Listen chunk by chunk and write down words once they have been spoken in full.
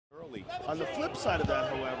On the flip side of that,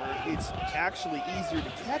 however, it's actually easier to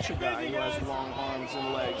catch a guy who has long arms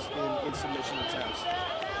and legs in submission attempts.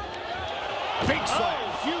 Big slam.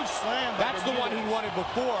 Oh, huge slam. That's the one he wanted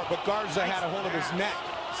before, but Garza had a hold of his neck.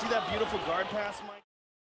 See that beautiful guard pass, Mike?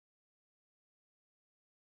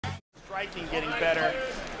 Striking getting better,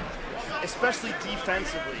 especially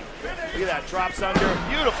defensively. Look at that, drops under.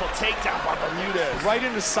 Beautiful takedown by Bermudez. Right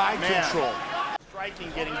into side control.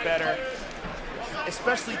 Striking getting better,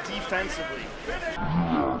 especially defensively.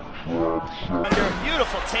 Under,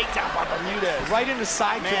 beautiful takedown by Bermudez. Right into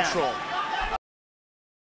side control.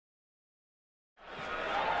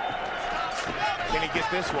 Can he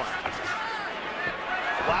get this one?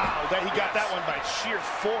 Wow, that he got that one by sheer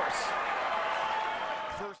force.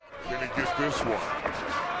 Can he get this one?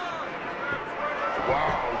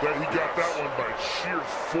 Wow, that he got that one by sheer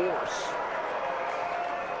force.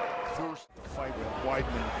 First fight with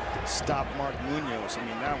Weidman stopped Mark Munoz. I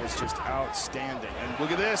mean, that was just outstanding. And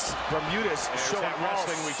look at this, Bermudez showing that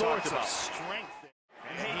wrestling we talked about. Strength.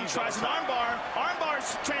 And he tries an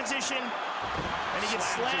armbar's transition, and he gets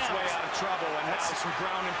slammed. His way out of trouble, and that's some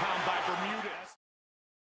ground and pound by Bermudez.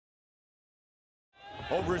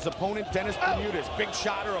 Over his opponent, Dennis Bermudez. Big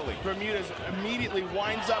shot early. Bermudez immediately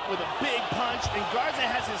winds up with a big punch, and Garza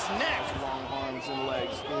has his neck. Long arms and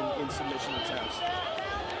legs in submission attempts.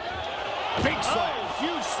 Big slam. Oh,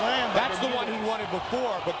 huge slam. That's the one he wanted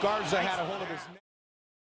before, but Garza had a hold of his neck.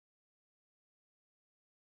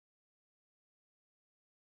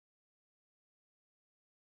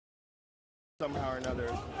 Somehow or another,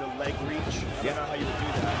 the leg reach. I don't know how you would do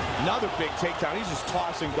that. Another big takedown. He's just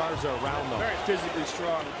tossing Garza around, though. Very physically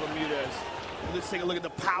strong, Bermudez. Let's take a look at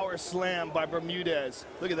the power slam by Bermudez.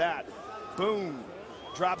 Look at that. Boom.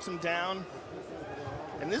 Drops him down.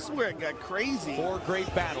 And this is where it got crazy. 4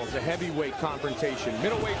 great battles, a heavyweight confrontation.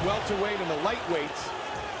 Middleweight, welterweight, and the lightweights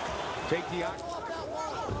take the...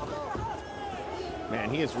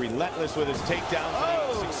 Man, he is relentless with his takedowns,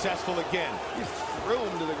 and he's successful again. He threw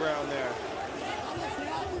him to the ground there.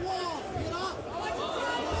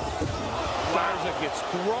 Garza gets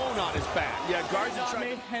thrown on his back. Yeah, Garza tried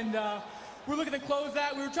to... And we're looking to close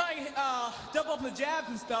that. We were trying to double up the jabs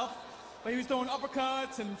and stuff, but he was throwing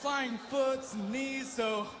uppercuts and flying foots and knees,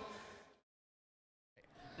 so...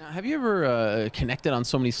 Now, have you ever connected on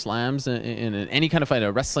so many slams in any kind of fight,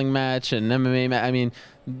 a wrestling match, an MMA match? I mean,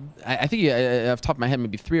 I think off the top of my head,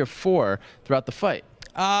 maybe 3 or 4 throughout the fight.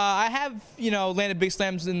 I have, landed big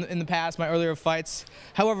slams in the past, my earlier fights.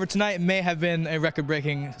 However, tonight may have been a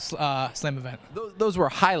record-breaking slam event. Those were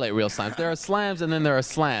highlight reel slams. There are slams, and then there are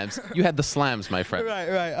slams. You had the slams, my friend.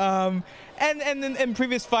 Right. And in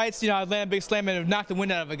previous fights, I'd land a big slam and it would knock the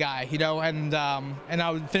wind out of a guy, and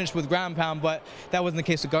I would finish with ground and pound, but that wasn't the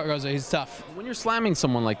case with Garza. He's tough. When you're slamming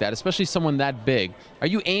someone like that, especially someone that big, are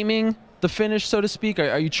you aiming the finish, so to speak?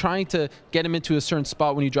 Are you trying to get him into a certain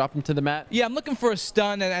spot when you drop him to the mat? Yeah, I'm looking for a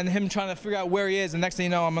stun and him trying to figure out where he is, and next thing you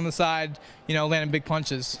know, I'm on the side, landing big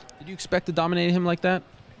punches. Did you expect to dominate him like that?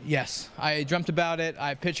 Yes. I dreamt about it,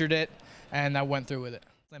 I pictured it, and I went through with it.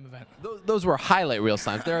 Slam event. Those were highlight reel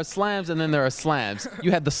slams. There are slams, and then there are slams.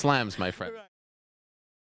 You had the slams, my friend.